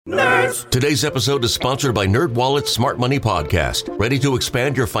Nerds! Today's episode is sponsored by NerdWallet's Smart Money Podcast. Ready to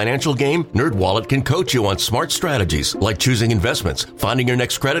expand your financial game? NerdWallet can coach you on smart strategies like choosing investments, finding your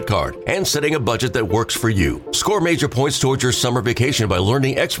next credit card, and setting a budget that works for you. Score major points towards your summer vacation by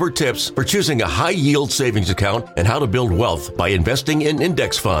learning expert tips for choosing a high-yield savings account and how to build wealth by investing in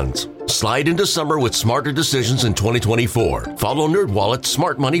index funds. Slide into summer with smarter decisions in 2024. Follow NerdWallet's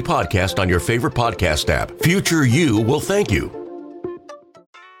Smart Money Podcast on your favorite podcast app. Future you will thank you.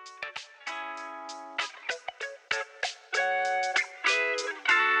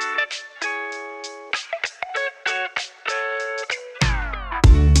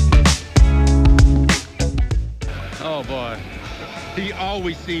 He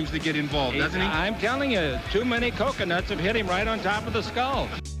always seems to get involved, doesn't he? I'm telling you, too many coconuts have hit him right on top of the skull.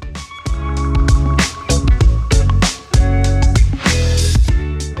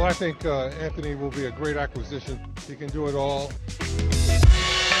 Well, I think Anthony will be a great acquisition. He can do it all.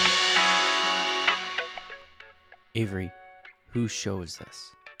 Avery, whose show is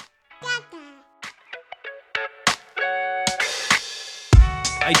this?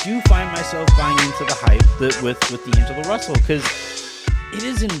 I do find myself buying into the hype with D'Angelo Russell because it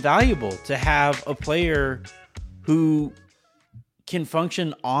is invaluable to have a player who can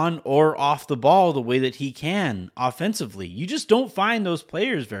function on or off the ball the way that he can offensively. You just don't find those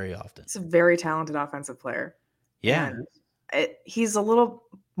players very often. He's a very talented offensive player. Yeah. He's a little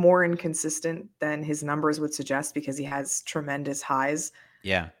more inconsistent than his numbers would suggest because he has tremendous highs.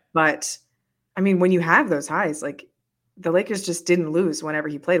 Yeah. But, I mean, when you have those highs, like, the Lakers just didn't lose whenever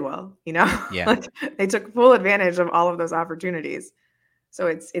he played well, you know? Yeah. Like, they took full advantage of all of those opportunities. So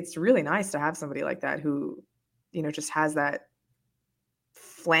it's really nice to have somebody like that who, you know, just has that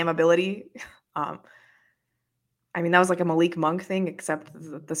flammability. I mean, that was like a Malik Monk thing, except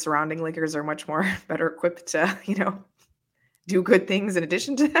the surrounding Lakers are much more better equipped to, you know, do good things in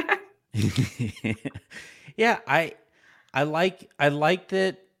addition to that. Yeah, I like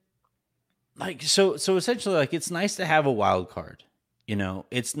that. Like, so essentially, like, it's nice to have a wild card, you know,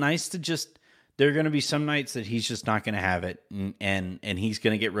 it's nice to just, there are going to be some nights that he's just not going to have it. And he's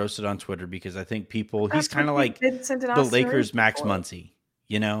going to get roasted on Twitter because I think he's kind of like the Lakers Max Muncy,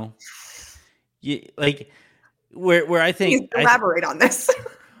 you know, like where I think elaborate on this.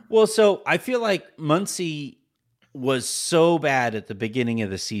 Well, so I feel like Muncy was so bad at the beginning of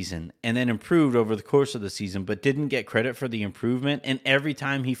the season and then improved over the course of the season, but didn't get credit for the improvement. And every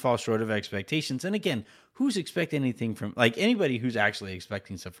time he falls short of expectations. And again, who's expecting anything from, like, anybody who's actually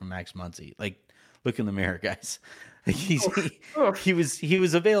expecting stuff from Max Muncy? Like, look in the mirror, guys. Like, he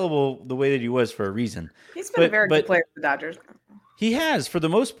was available the way that he was for a reason. He's been a very good player for the Dodgers. He has, for the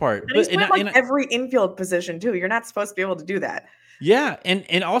most part. But he's played every infield position too. You're not supposed to be able to do that. Yeah,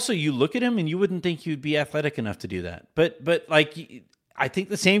 and also you look at him and you wouldn't think he'd be athletic enough to do that. But like, I think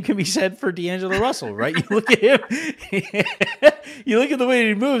the same can be said for D'Angelo Russell, right? You look at him, you look at the way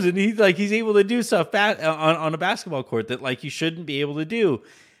he moves, and he's able to do stuff on a basketball court that, like, you shouldn't be able to do.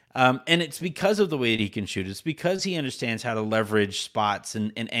 And it's because of the way that he can shoot. It's because he understands how to leverage spots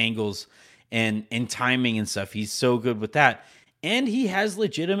and angles and timing and stuff. He's so good with that. And he has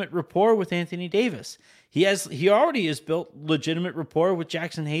legitimate rapport with Anthony Davis. He already has built legitimate rapport with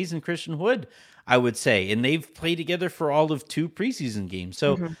Jackson Hayes and Christian Wood, I would say. And they've played together for all of 2 preseason games.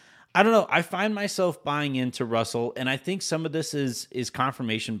 So I don't know. I find myself buying into Russell. And I think some of this is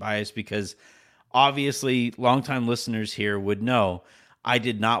confirmation bias because obviously longtime listeners here would know I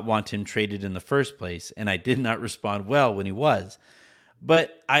did not want him traded in the first place. And I did not respond well when he was.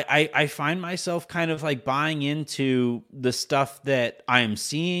 But I find myself kind of like buying into the stuff that I am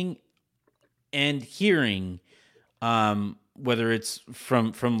seeing and hearing, whether it's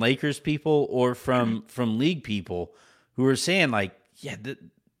from Lakers people or from league people who are saying, like, yeah,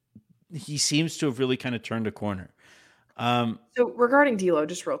 he seems to have really kind of turned a corner. So regarding D'Lo,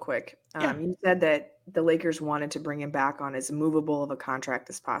 just real quick, you said that the Lakers wanted to bring him back on as movable of a contract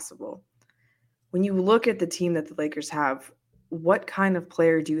as possible. When you look at the team that the Lakers have, what kind of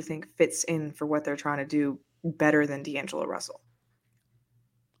player do you think fits in for what they're trying to do better than D'Angelo Russell?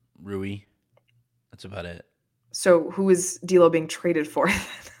 Rui. That's about it. So who is D'Lo being traded for?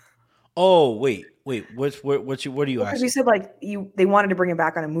 Oh, wait. What are you asking? You said they wanted to bring him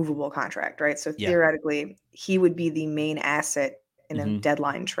back on a movable contract, right? So theoretically, he would be the main asset in a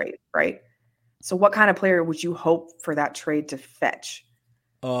deadline trade, right? So what kind of player would you hope for that trade to fetch?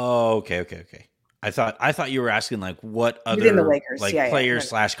 Oh, okay. I thought you were asking like what other within the Lakers, player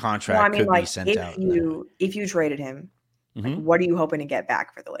 / contract could be sent out. If you traded him, what are you hoping to get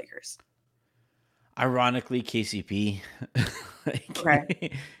back for the Lakers? Ironically, KCP.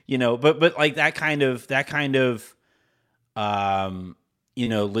 Okay. But like that kind of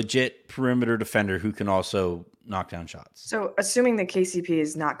legit perimeter defender who can also knock down shots. So assuming that KCP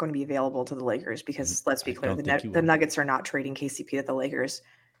is not going to be available to the Lakers, because let's be clear, the Nuggets are not trading KCP to the Lakers.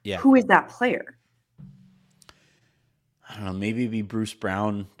 Yeah. Who is that player? I don't know. Maybe it'd be Bruce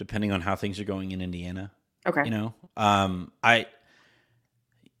Brown, depending on how things are going in Indiana. Okay.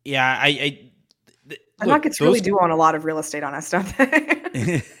 The Nuggets really do own a lot of real estate on us, don't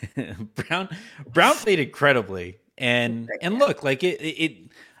they? Brown played incredibly, and look, like it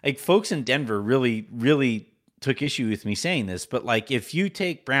like folks in Denver really took issue with me saying this, but like if you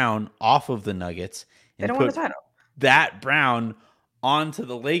take Brown off of the Nuggets and they don't win the title. That Brown onto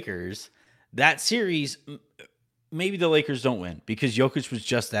the Lakers, that series, maybe the Lakers don't win because Jokic was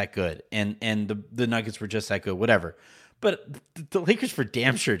just that good, and the Nuggets were just that good, whatever. But the Lakers for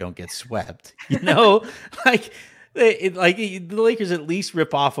damn sure don't get swept, like the Lakers at least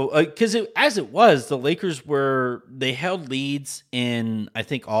rip off because as it was, the Lakers they held leads in I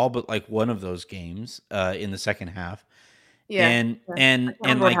think all but like one of those games in the second half. Yeah, and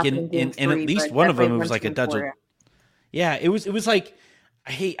like in at least one of them it was like a dudgeon. Yeah, it was like,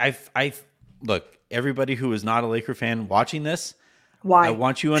 hey, I look, everybody who is not a Laker fan watching this, why? I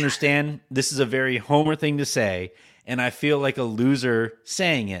want you to understand this is a very Homer thing to say, and I feel like a loser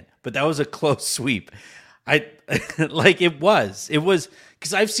saying it, but that was a close sweep. It was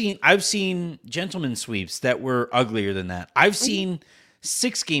because I've seen gentleman sweeps that were uglier than that. I've seen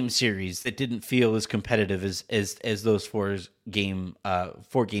 6-game series that didn't feel as competitive as those 4 games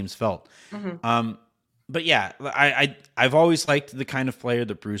felt. Mm-hmm. But yeah, I've always liked the kind of player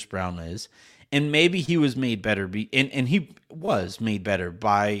that Bruce Brown is, and maybe he was made better and he was made better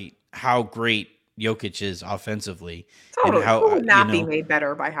by how great Jokic is offensively. Totally. And how be made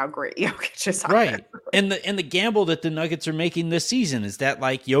better by how great Jokic is right. And the gamble that the Nuggets are making this season is that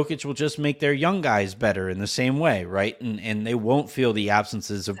like Jokic will just make their young guys better in the same way, right? And they won't feel the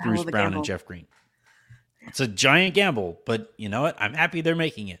absences of Bruce Brown and Jeff Green. It's a giant gamble, but you know what? I'm happy they're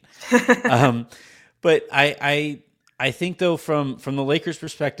making it. But I think though from the Lakers'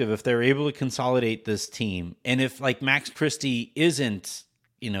 perspective, if they're able to consolidate this team, and if like Max Christie isn't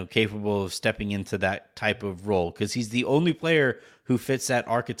capable of stepping into that type of role, because he's the only player who fits that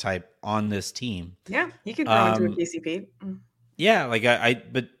archetype on this team. Yeah, he could grow into a KCP. Yeah, like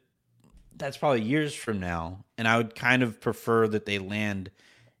but that's probably years from now, and I would kind of prefer that they land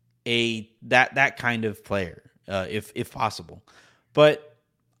that kind of player if possible. But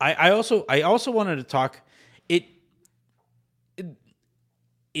I also wanted to talk it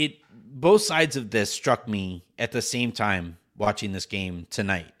both sides of this struck me at the same time watching this game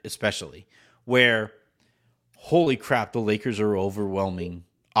tonight, especially, where holy crap, the Lakers are overwhelming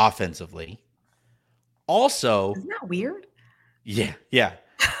offensively. Also, isn't that weird? Yeah.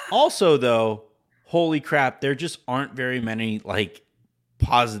 Also, though, holy crap, there just aren't very many like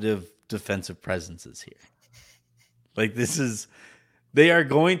positive defensive presences here. Like they are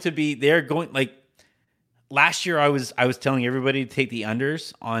going like last year I was telling everybody to take the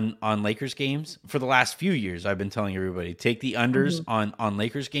unders on Lakers games. For the last few years, I've been telling everybody take the unders on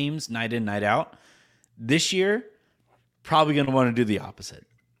Lakers games night in, night out. This year, probably going to want to do the opposite.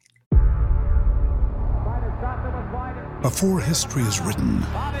 Before history is written,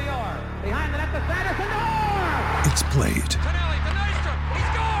 it's played.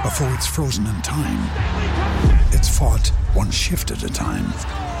 Before it's frozen in time, it's fought one shift at a time.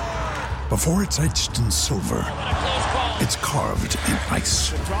 Before it's etched in silver, it's carved in ice.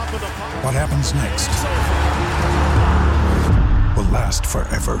 What happens next will last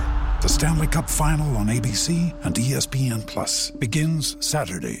forever. The Stanley Cup Final on ABC and ESPN Plus begins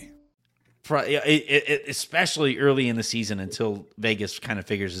Saturday. Especially early in the season until Vegas kind of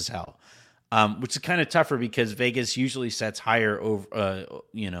figures this out, which is kind of tougher because Vegas usually sets higher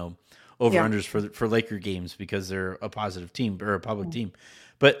over-unders for Laker games because they're a positive team or a public team.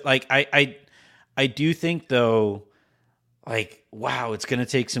 But like I do think though, like wow, it's going to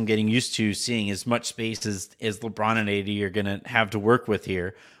take some getting used to seeing as much space as LeBron and AD are going to have to work with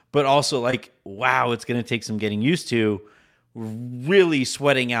here. But also like wow, it's going to take some getting used to really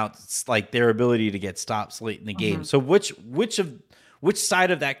sweating out like their ability to get stops late in the game. So which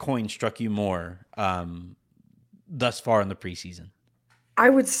side of that coin struck you more thus far in the preseason? I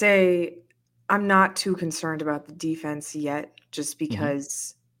would say I'm not too concerned about the defense yet, just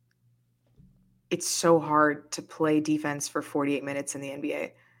because it's so hard to play defense for 48 minutes in the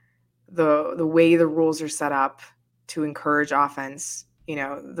NBA. The way the rules are set up to encourage offense,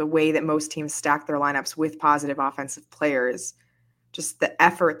 the way that most teams stack their lineups with positive offensive players, just the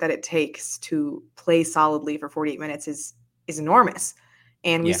effort that it takes to play solidly for 48 minutes is enormous.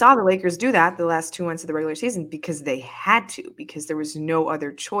 And we saw the Lakers do that the last 2 months of the regular season because they had to, because there was no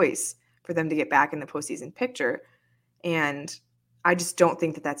other choice for them to get back in the postseason picture. And I just don't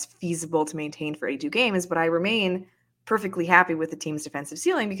think that that's feasible to maintain for 82 games, but I remain perfectly happy with the team's defensive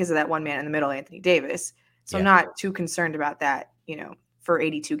ceiling because of that one man in the middle, Anthony Davis. So I'm not too concerned about that, for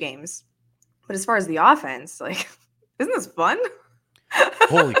 82 games. But as far as the offense, like, isn't this fun?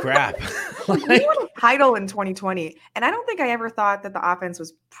 Holy crap. We won a title in 2020, and I don't think I ever thought that the offense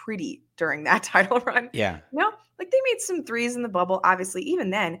was pretty during that title run. Yeah. Like they made some threes in the bubble. Obviously, even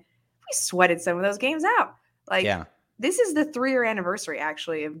then, we sweated some of those games out. Like, this is the 3-year anniversary,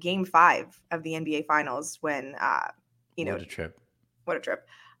 actually, of Game 5 of the NBA Finals when, what a trip. What a trip.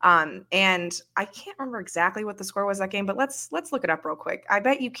 And I can't remember exactly what the score was that game, but let's look it up real quick. I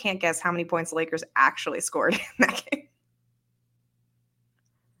bet you can't guess how many points the Lakers actually scored in that game.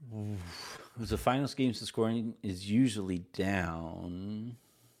 It was the finals games. The scoring is usually down,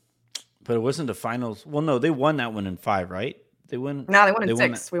 but it wasn't the finals. Well, no, they won that one in 5, right? They won. No, they won in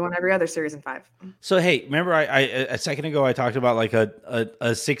 6. We won every other series in 5. So hey, remember I a second ago I talked about like a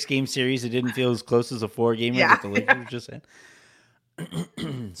 6-game series. It didn't feel as close as a 4-gamer that the Lakers were just in.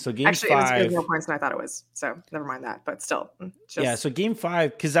 So game 5. It was more points than I thought it was. So never mind that. But still, so game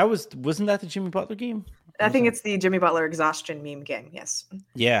 5, because wasn't that the Jimmy Butler game? I think it's the Jimmy Butler exhaustion meme game. Yes.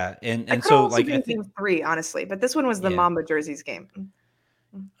 Yeah, and so like I think game 3, honestly, but this one was the Mamba jerseys game.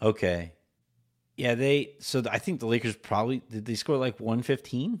 Okay. Yeah, I think the Lakers did they score like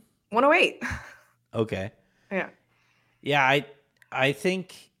 115? 108. Okay. Yeah. Yeah, I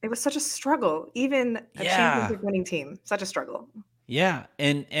think it was such a struggle, even a championship winning team, such a struggle. Yeah,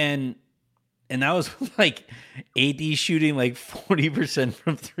 and that was like AD shooting like 40%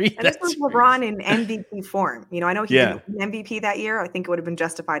 from 3. And this was LeBron in MVP form. I know he didn't win MVP that year. I think it would have been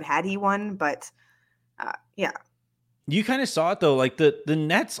justified had he won, but yeah. You kind of saw it though, like the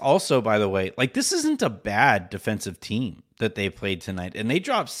Nets also, by the way, like this isn't a bad defensive team that they played tonight, and they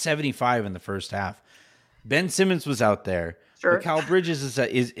dropped 75 in the first half. Ben Simmons was out there. Sure. Mikal Bridges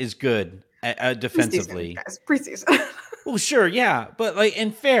is good defensively. Preseason. Well, sure, yeah, but like,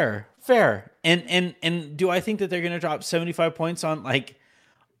 and fair, and do I think that they're going to drop 75 points on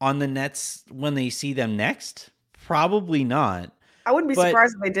the Nets when they see them next? Probably not. I wouldn't be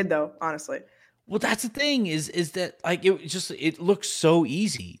surprised if they did, though. Honestly. Well, that's the thing is that like it looks so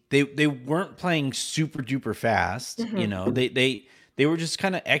easy. They weren't playing super duper fast. Mm-hmm. They were just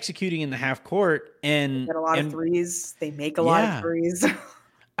kind of executing in the half court and get a lot of threes. They make a lot of threes.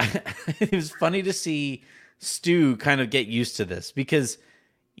 It was funny to see Stu kind of get used to this because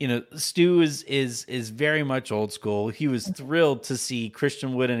Stu is very much old school. He was thrilled to see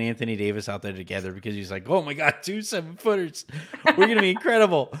Christian Wood and Anthony Davis out there together because he's like, oh my God, 2 7-footers. We're going to be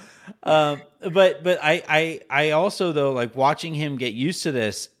incredible. But I also though, like watching him get used to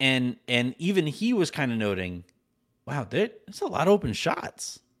this and even he was kind of noting, wow, there's a lot of open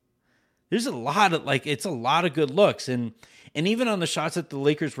shots. There's a lot of it's a lot of good looks and even on the shots that the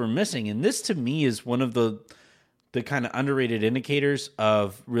Lakers were missing. And this to me is one of the kind of underrated indicators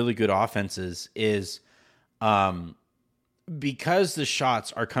of really good offenses is because the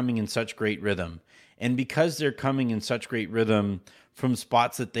shots are coming in such great rhythm and because they're coming in such great rhythm from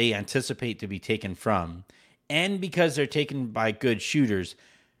spots that they anticipate to be taken from, and because they're taken by good shooters,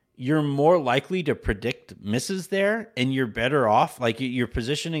 you're more likely to predict misses there and you're better off. Like your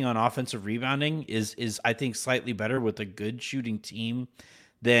positioning on offensive rebounding is I think slightly better with a good shooting team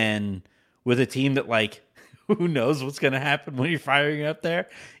than with a team that like, who knows what's going to happen when you're firing up there,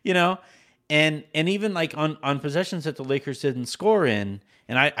 and even like on possessions that the Lakers didn't score in,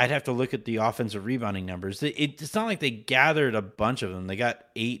 and I'd have to look at the offensive rebounding numbers. It's not like they gathered a bunch of them. They got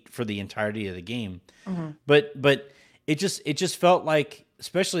 8 for the entirety of the game, but it just felt like,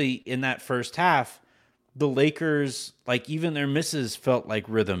 especially in that first half, the Lakers, like even their misses felt like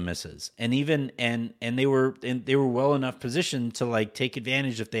rhythm misses, and they were well enough positioned to like take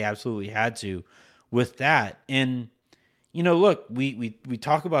advantage if they absolutely had to. With that, and look, we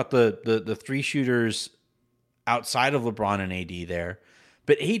talk about the 3 shooters outside of LeBron and AD there,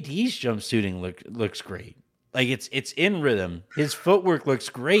 but AD's jump shooting looks great. Like it's in rhythm. His footwork looks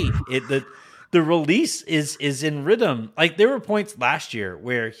great. The release is in rhythm. Like there were points last year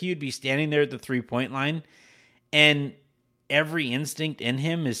where he would be standing there at the 3-point line, and every instinct in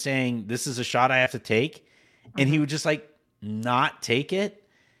him is saying, "This is a shot I have to take," and he would just like not take it.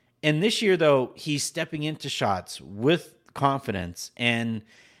 And this year, though, he's stepping into shots with confidence, and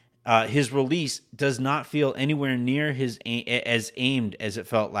his release does not feel anywhere near as aimed as it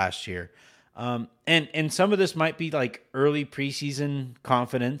felt last year. And some of this might be like early preseason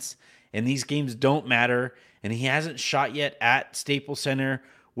confidence, and these games don't matter. And he hasn't shot yet at Staples Center,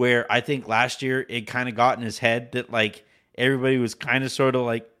 where I think last year it kind of got in his head that like everybody was kind of sort of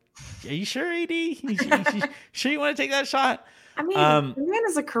like, "Are you sure, AD? Sure you want to take that shot?" I mean, the man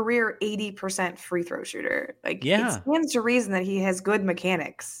is a career 80% free throw shooter. Like, it stands to reason that he has good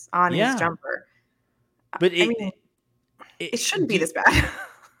mechanics on his jumper. But it shouldn't be this bad.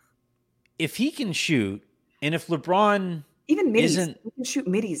 If he can shoot, and if LeBron even middies, he can shoot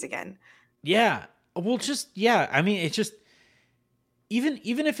middies again. Yeah. Well, I mean, it's just even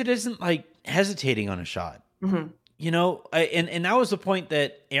if it isn't like hesitating on a shot, you know, and that was the point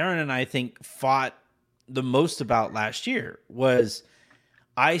that Aaron and I think fought the most about last year. Was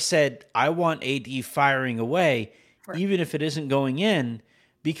I said I want AD firing away, even if it isn't going in,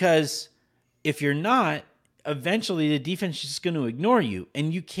 because if you're not, eventually the defense is just going to ignore you,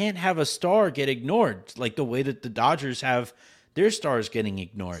 and you can't have a star get ignored like the way that the Dodgers have their stars getting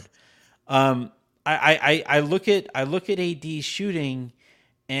ignored. I look at AD shooting,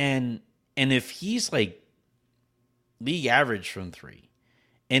 and if he's like league average from three,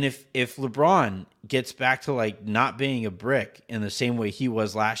 and if LeBron gets back to like not being a brick in the same way he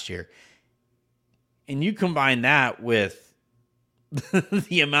was last year, and you combine that with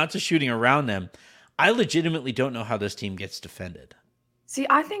the amounts of shooting around them, I legitimately don't know how this team gets defended. See,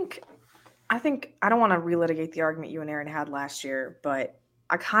 I think I don't want to relitigate the argument you and Aaron had last year, but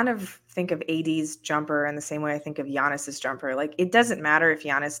I kind of think of AD's jumper in the same way I think of Giannis's jumper. Like, it doesn't matter if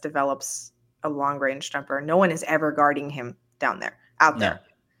Giannis develops a long-range jumper. No one is ever guarding him out there.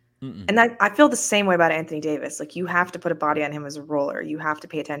 And I feel the same way about Anthony Davis. Like, you have to put a body on him as a roller. You have to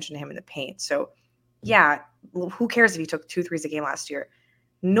pay attention to him in the paint. So, yeah, who cares if he took 2 threes a game last year?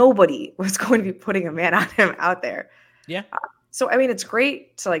 Nobody was going to be putting a man on him out there. Yeah. So, I mean, it's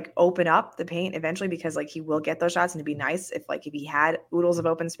great to like open up the paint eventually, because like he will get those shots, and it'd be nice if he had oodles of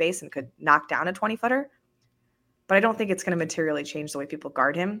open space and could knock down a 20-footer. But I don't think it's going to materially change the way people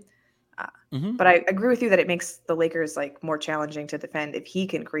guard him. But I agree with you that it makes the Lakers like more challenging to defend if he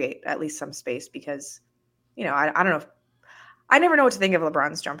can create at least some space, because, you know, I don't know. I never know what to think of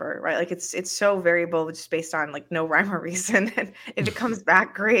LeBron's jumper, right? Like, it's so variable just based on like no rhyme or reason. And if it comes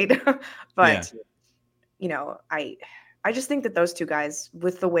back, great. But, you know, I just think that those two guys,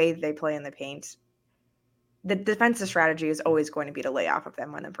 with the way they play in the paint, the defensive strategy is always going to be to lay off of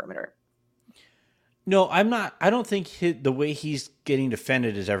them on the perimeter. No, I'm not. I don't think the way he's getting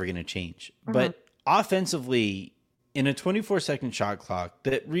defended is ever going to change. But offensively, in a 24-second shot clock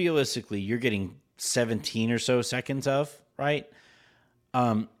that realistically you're getting 17 or so seconds of, right?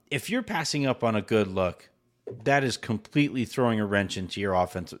 If you're passing up on a good look, that is completely throwing a wrench into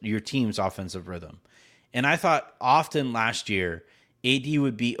your team's offensive rhythm. And I thought often last year, AD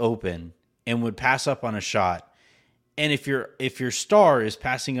would be open and would pass up on a shot. And if your star is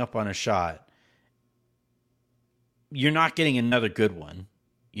passing up on a shot, you're not getting another good one,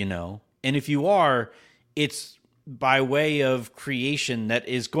 you know? And if you are, it's by way of creation that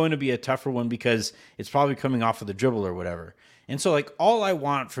is going to be a tougher one because it's probably coming off of the dribble or whatever. And so, like, all I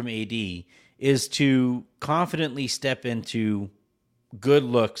want from AD is to confidently step into good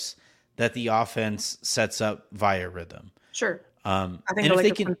looks that the offense sets up via rhythm. Sure. I think the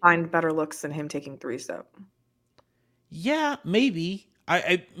Lakers can find better looks than him taking threes, though. Yeah, maybe.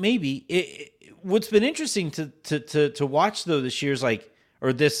 Maybe. What's been interesting to watch though this year's like,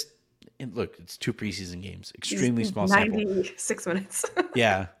 or this, look, it's 2 preseason games, extremely small sample. 96 minutes.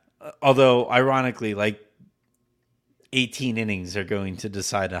 Yeah. Although ironically, like 18 innings are going to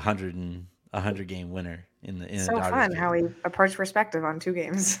decide a 100 game winner in the so Dodgers fun game. How we approach perspective on 2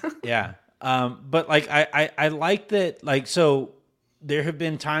 games. Yeah. But like I like that, like, so there have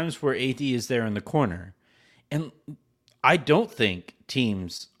been times where AD is there in the corner, and I don't think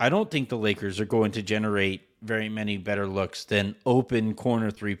the Lakers are going to generate very many better looks than open corner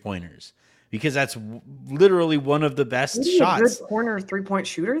 3-pointers, because that's literally one of the best shots. A good corner 3-point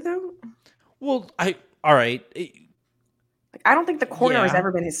shooter, though? Well, all right. I don't think the corner has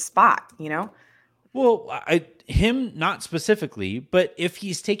ever been his spot, you know? Well, him not specifically, but if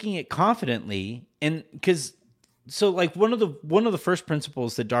he's taking it confidently, and because so like one of the first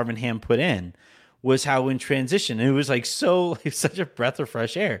principles that Darvin Ham put in was how in transition, it was like such a breath of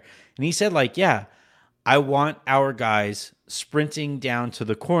fresh air. And he said, like, yeah, I want our guys sprinting down to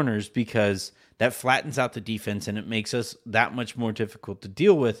the corners because that flattens out the defense and it makes us that much more difficult to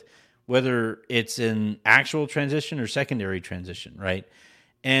deal with, whether it's in actual transition or secondary transition, right?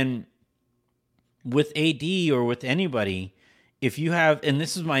 And with AD or with anybody, if you have, and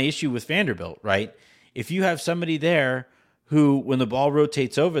this is my issue with Vanderbilt, right? If you have somebody there who, when the ball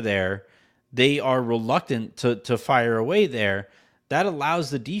rotates over there, they are reluctant to fire away there, that allows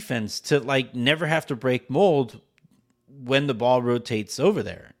the defense to like never have to break mold when the ball rotates over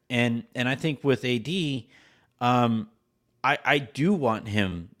there. And I think with AD, I do want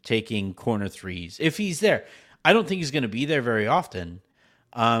him taking corner threes if he's there. I don't think he's going to be there very often.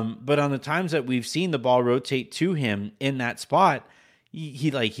 But on the times that we've seen the ball rotate to him in that spot,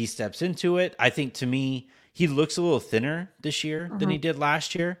 he steps into it. I think, to me, he looks a little thinner this year than he did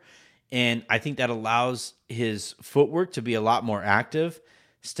last year. And I think that allows his footwork to be a lot more active,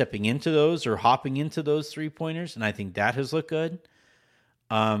 stepping into those or hopping into those 3-pointers. And I think that has looked good.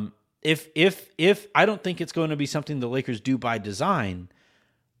 If I don't think it's going to be something the Lakers do by design,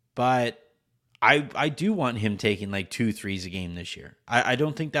 but I do want him taking like 2 threes a game this year. I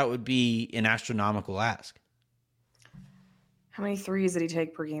don't think that would be an astronomical ask. How many threes did he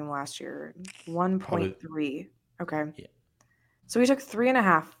take per game last year? 1.3. Okay. Yeah. So he took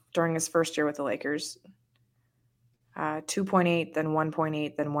 3.5 during his first year with the Lakers. 2.8, then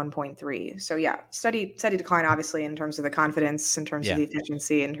 1.8, then 1.3. So yeah, steady decline, obviously, in terms of the confidence, in terms of the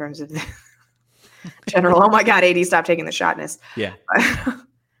efficiency, in terms of the general. Oh my God, AD, stop taking the shotness. Yeah.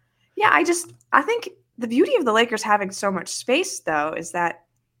 Yeah, I think the beauty of the Lakers having so much space, though, is that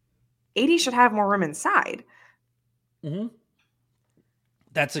AD should have more room inside. Mm-hmm.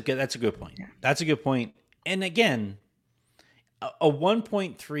 That's a good point. Yeah. That's a good point. And again, a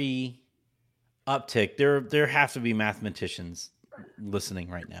 1.3 uptick, there have to be mathematicians listening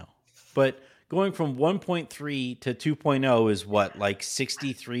right now. But going from 1.3 to 2.0 is what, like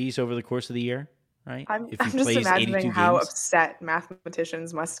 63s over the course of the year, right? I'm just imagining how upset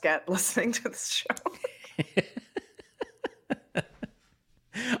mathematicians must get listening to this show.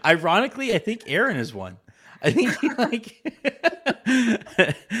 Ironically, I think Aaron is one. I think he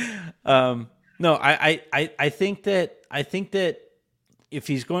no, I think that if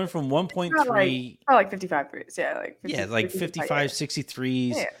he's going from 1.3, like 55 threes, like 55,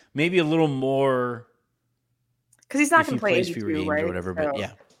 63s, maybe a little more, because he's not going to play 82, right? Or whatever. So,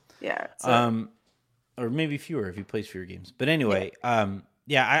 but yeah, or maybe fewer if he plays fewer games. But anyway, I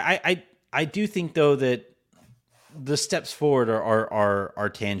do think though that the steps forward are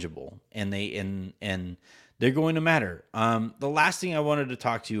tangible, and they're going to matter. The last thing I wanted to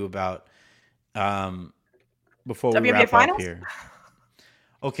talk to you about, before we wrap up here.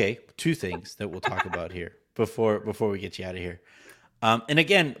 Okay, 2 things that we'll talk about here before we get you out of here. And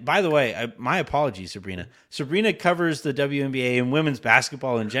again, by the way, my apologies, Sabrina. Sabrina covers the WNBA and women's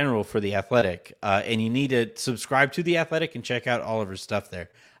basketball in general for The Athletic, and you need to subscribe to The Athletic and check out all of her stuff there.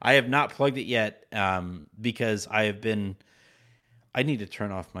 I have not plugged it yet because I need to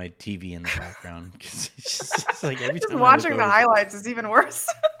turn off my TV in the background because it's like every time watching the highlights is even worse.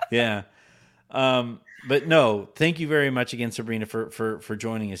 Yeah. But no, thank you very much again, Sabrina, for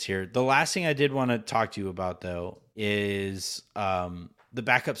joining us here. The last thing I did want to talk to you about, though, is the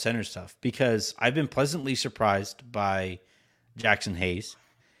backup center stuff, because I've been pleasantly surprised by Jackson Hayes.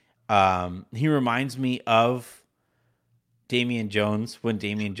 He reminds me of Damian Jones when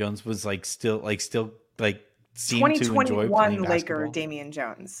Damian Jones was still seemed to enjoy playing Laker Damian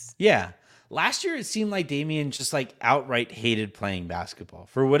Jones. Yeah. Last year, it seemed like Damian just outright hated playing basketball.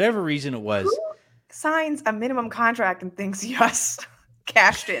 For whatever reason it was. Who signs a minimum contract and thinks, yes,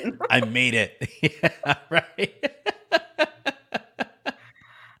 cashed in? I made it. Yeah, right.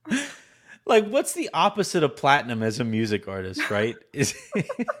 What's the opposite of platinum as a music artist, right? It's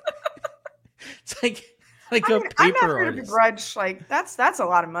like a paper I'm not here artist. To begrudge, that's a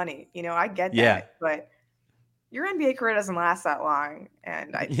lot of money. I get that, but your NBA career doesn't last that long,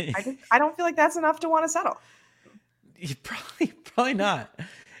 and I don't feel like that's enough to want to settle. Probably not.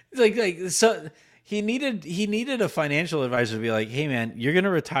 It's so he needed a financial advisor to be like, hey man, you're gonna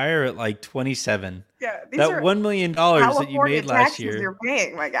retire at 27. Yeah, that $1 million that you made last year. You're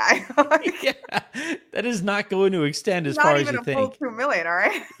paying, my guy. Yeah, that is not going to extend as far as you think. Not even a full $2 million, all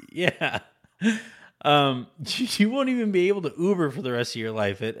right? Yeah. You won't even be able to Uber for the rest of your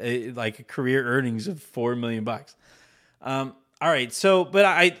life at a career earnings of $4 million. All right. So,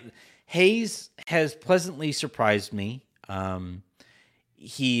 but Hayes has pleasantly surprised me.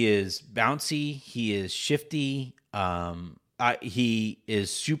 He is bouncy. He is shifty. He is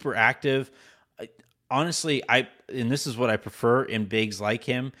super active. Honestly, and this is what I prefer in bigs like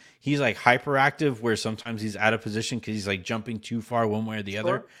him. He's hyperactive, where sometimes he's out of position because he's jumping too far one way or the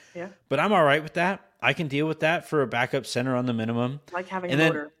other. Yeah. But I'm all right with that. I can deal with that for a backup center on the minimum. Like having a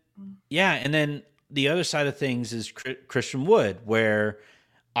motor. Yeah, and then the other side of things is Christian Wood, where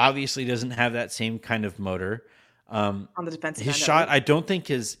obviously doesn't have that same kind of motor. On the defensive his end, shot, I don't think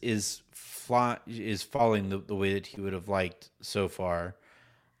is falling the way that he would have liked so far.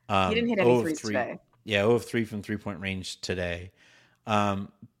 He didn't hit any threes today. Yeah, 0 of 3 from 3-point range today.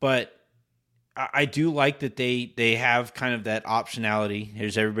 But I do like that they have kind of that optionality.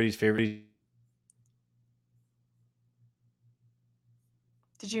 Here's everybody's favorite.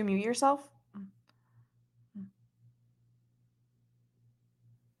 Did you mute yourself?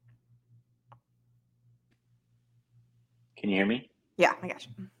 Can you hear me? Yeah, I got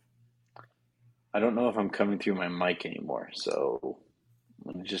you. I don't know if I'm coming through my mic anymore, so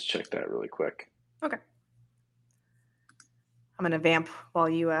let me just check that really quick. Okay. I'm going to vamp while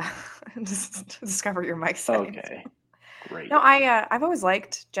you discover your mic settings. Okay, great. No, I've always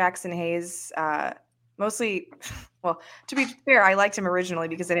liked Jackson Hayes. Mostly, well, to be fair, I liked him originally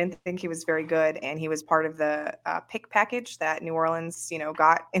because I didn't think he was very good, and he was part of the pick package that New Orleans,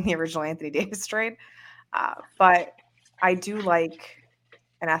 got in the original Anthony Davis trade. But I do like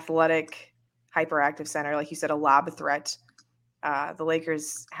an athletic, hyperactive center, like you said, a lob threat. The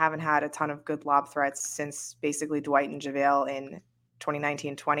Lakers haven't had a ton of good lob threats since basically Dwight and JaVale in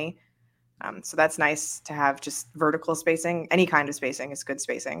 2019-20. So that's nice to have just vertical spacing. Any kind of spacing is good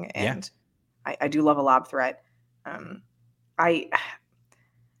spacing. And I do love a lob threat. I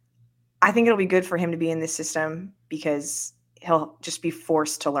think it'll be good for him to be in this system because he'll just be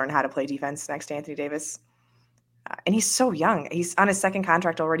forced to learn how to play defense next to Anthony Davis. And he's so young. He's on his second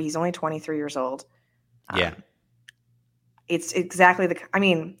contract already. He's only 23 years old. It's exactly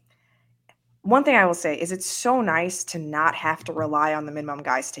one thing I will say is it's so nice to not have to rely on the minimum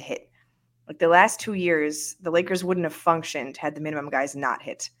guys to hit. Like the last 2 years, the Lakers wouldn't have functioned had the minimum guys not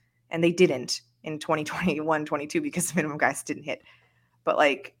hit. And they didn't in 2021-22 because the minimum guys didn't hit. But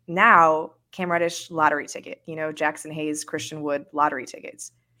like now, Cam Reddish, lottery ticket. Jackson Hayes, Christian Wood, lottery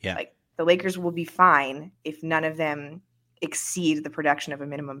tickets. Yeah. Like the Lakers will be fine if none of them exceed the production of a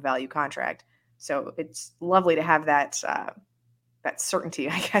minimum value contract. So it's lovely to have that certainty,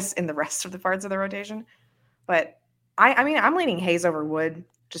 I guess, in the rest of the parts of the rotation. But I'm leaning Hayes over Wood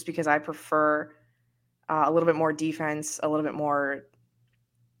just because I prefer a little bit more defense, a little bit more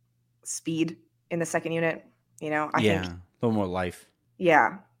speed in the second unit. I think a little more life.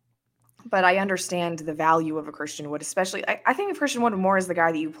 Yeah. But I understand the value of a Christian Wood, especially. I think of Christian Wood more as the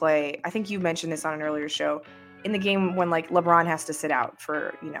guy that you play. I think you mentioned this on an earlier show in the game when like LeBron has to sit out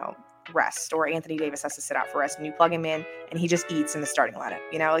for, rest, or Anthony Davis has to sit out for rest, and you plug him in and he just eats in the starting lineup.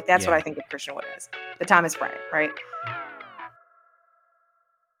 That's what I think of Christian Wood is. The Thomas Bryant, right?